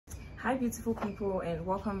Hi beautiful people, and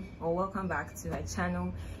welcome back to my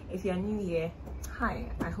channel. If you're new here, hi,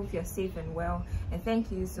 I hope you're safe and well, and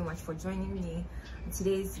thank you so much for joining me in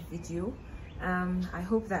today's video. I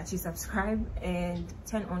hope that you subscribe and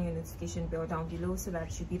turn on your notification bell down below so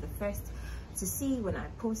that you'll be the first to see when I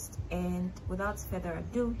post. And without further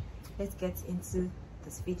ado, let's get into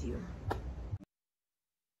this video.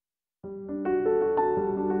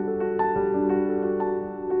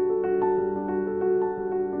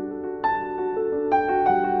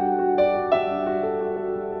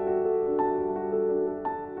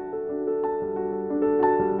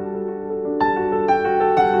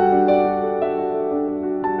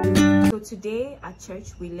 Today at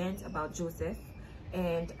church we learned about Joseph,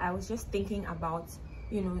 and I was just thinking about,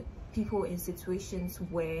 people in situations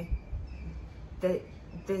where there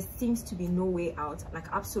seems to be no way out, like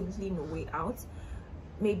absolutely no way out.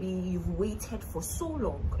 Maybe you've waited for so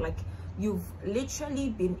long, like you've literally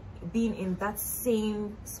been in that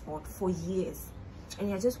same spot for years, and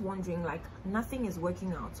you're just wondering, like, nothing is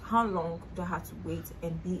working out. How long do I have to wait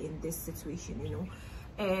and be in this situation,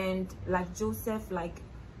 And like Joseph, like,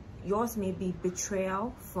 yours may be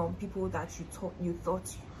betrayal from people that you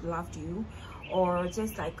thought loved you, or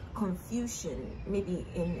just like confusion, maybe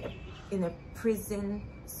in a prison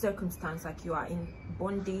circumstance, like you are in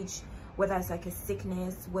bondage, whether it's like a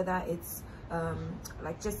sickness, whether it's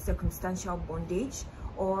like just circumstantial bondage.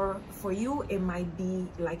 Or for you it might be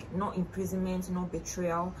like not imprisonment, not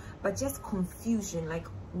betrayal, but just confusion, like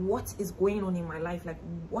what is going on in my life, like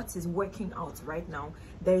what is working out right now.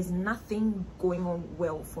 There is nothing going on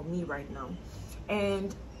well for me right now.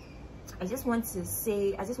 And I just want to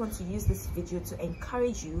use this video to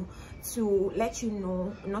encourage you, to let you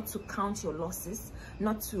know not to count your losses,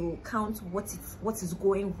 not to count what is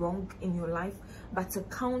going wrong in your life, but to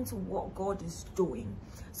count what God is doing.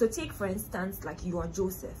 So take for instance, like you are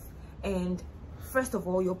Joseph, and first of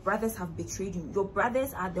all, your brothers have betrayed you. Your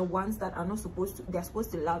brothers are the ones that are not supposed to, they're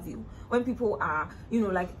supposed to love you. When people are,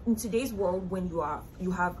 like in today's world, when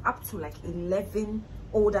you have up to like 11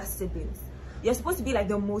 older siblings, you're supposed to be like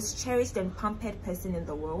the most cherished and pampered person in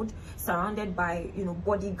the world, surrounded by,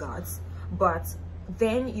 bodyguards. But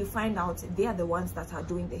then you find out they are the ones that are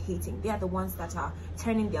doing the hating. They are the ones that are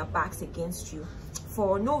turning their backs against you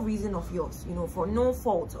for no reason of yours, for no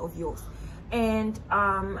fault of yours. And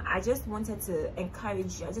I just wanted to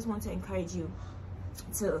encourage you. I just want to encourage you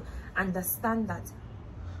to understand that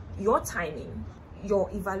your timing, your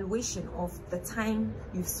evaluation of the time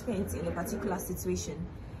you've spent in a particular situation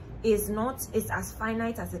is as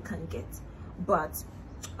finite as it can get. But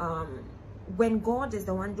when God is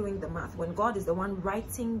the one doing the math, when God is the one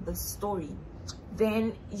writing the story,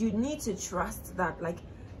 then you need to trust that, like,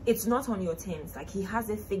 it's not on your terms. Like, he has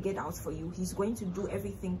it figured out for you. He's going to do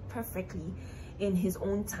everything perfectly in his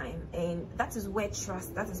own time. And that is where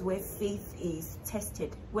trust, that is where faith is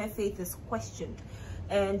tested, where faith is questioned.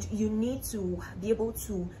 And you need to be able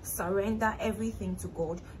to surrender everything to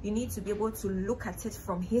God. You need to be able to look at it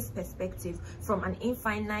from his perspective, from an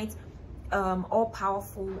infinite,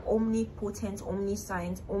 all-powerful, omnipotent,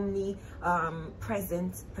 omniscient,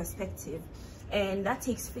 omnipresent perspective. And that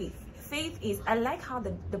takes faith. Faith is, I like how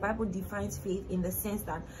the Bible defines faith, in the sense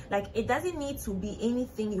that, like, it doesn't need to be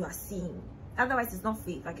anything you are seeing. Otherwise it's not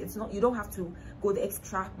faith. Like, it's not, you don't have to go the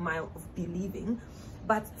extra mile of believing.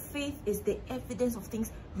 But faith is the evidence of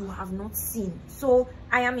things you have not seen. So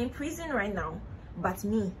I am in prison right now, but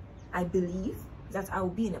I believe that I will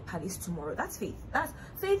be in a palace tomorrow. That's faith. That's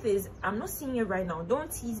faith. Is, I'm not seeing it right now.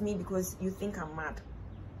 Don't tease me because you think I'm mad.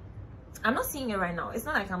 I'm not seeing it right now. It's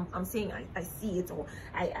not like I'm saying I see it, or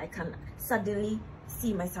I can suddenly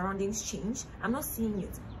see my surroundings change. I'm not seeing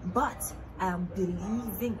it, but I am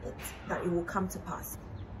believing it, that it will come to pass.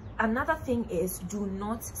 Another thing is, do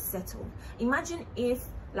not settle. Imagine if,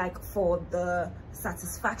 like, for the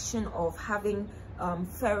satisfaction of having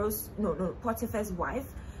Potiphar's wife,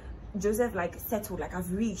 Joseph, like, settled, like,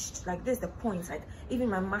 I've reached, like, this is the point, like,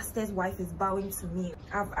 even my master's wife is bowing to me.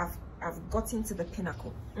 I've gotten to the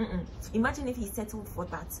pinnacle. Imagine if he settled for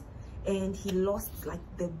that and he lost, like,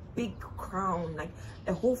 the big crown, like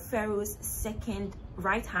the whole Pharaoh's second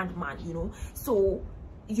right-hand man, So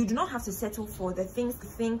you do not have to settle for the things you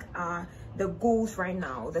think are the goals right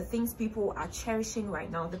now, the things people are cherishing right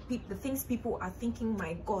now, the things people are thinking,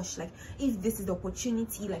 my gosh, like, if this is the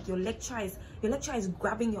opportunity, like your lecturer is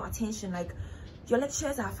grabbing your attention, like your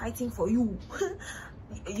lecturers are fighting for you.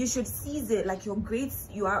 You should seize it. Like, your grades,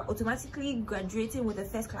 you are automatically graduating with a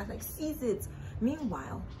first class, like, seize it.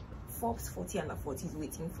 Meanwhile, Forbes 40 under 40 is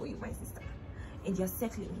waiting for you, my sister, and you're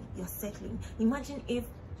settling. Imagine if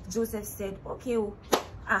Joseph said, okay,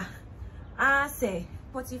 say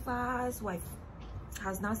Potiphar's wife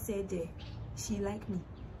has now said, she like me.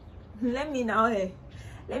 Let me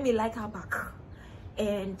like her back.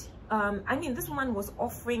 And I mean, this woman was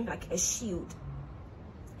offering like a shield.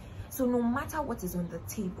 So no matter what is on the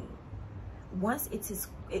table, once it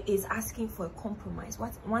is asking for a compromise,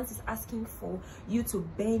 once it's asking for you to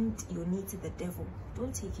bend your knee to the devil,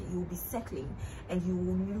 don't take it. You'll be settling, and you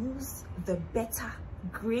will lose the better,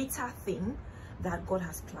 greater thing that God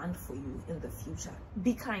has planned for you in the future.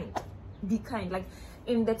 Be kind. Be kind. Like,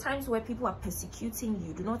 in the times where people are persecuting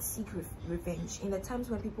you, do not seek revenge. In the times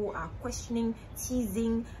where people are questioning,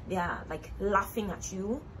 teasing, they are like laughing at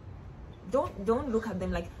you, don't look at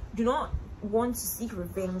them. Like, do not want to seek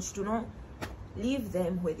revenge. Do not leave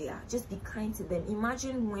them where they are. Just be kind to them.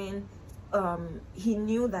 Imagine when he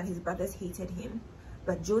knew that his brothers hated him,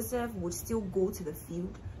 but Joseph would still go to the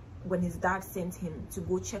field when his dad sent him to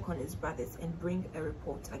go check on his brothers and bring a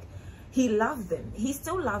report. Like, he loved them. He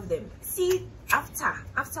still loved them. See, after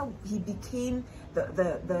he became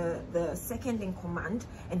the second in command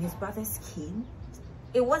and his brothers came,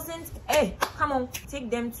 it wasn't, hey, come on,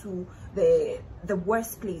 take them to the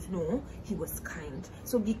worst place. No, he was kind.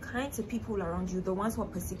 So be kind to people around you, the ones who are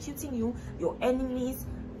persecuting you, your enemies.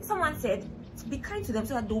 Someone said, be kind to them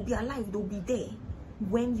so that they'll be alive, they'll be there.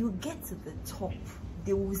 When you get to the top,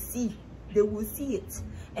 they will see it,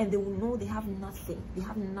 and they will know they have nothing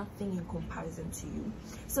in comparison to you.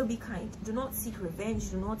 So be kind. Do not seek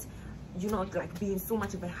revenge. Do not like be in so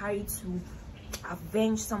much of a hurry to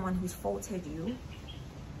avenge someone who's faulted you.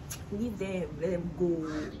 Leave them, let them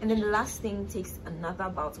go. And then the last thing takes another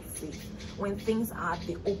bout of faith. When things are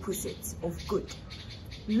the opposite of good,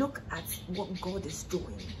 look at what God is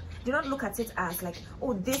doing. Do not look at it as like,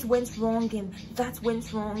 oh, this went wrong and that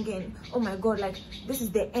went wrong, and oh my God, like this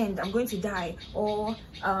is the end, I'm going to die, or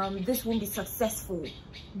this won't be successful.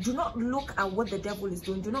 Do not look at what the devil is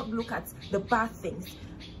doing. Do not look at the bad things.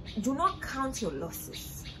 Do not count your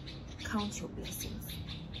losses. Count your blessings.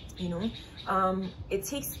 You know, it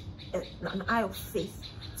takes an eye of faith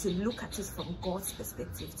to look at it from God's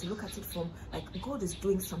perspective, to look at it from like, God is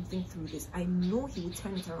doing something through this. I know he will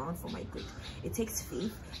turn it around for my good. It takes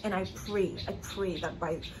faith, and I pray that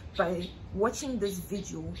by watching this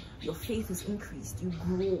video, your faith is increased. You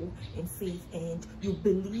grow in faith, and you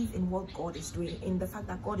believe in what God is doing, in the fact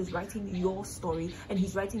that God is writing your story and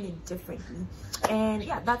he's writing it differently. And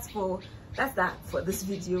yeah, that's that for this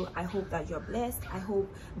video. I hope that you're blessed. I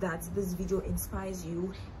hope that this video inspires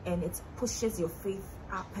you and it pushes your faith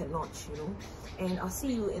up a notch, you know. And I'll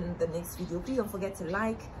see you in the next video. Please don't forget to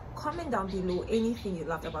like, comment down below anything you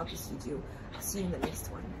loved about this video. I'll see you in the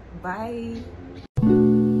next one. Bye.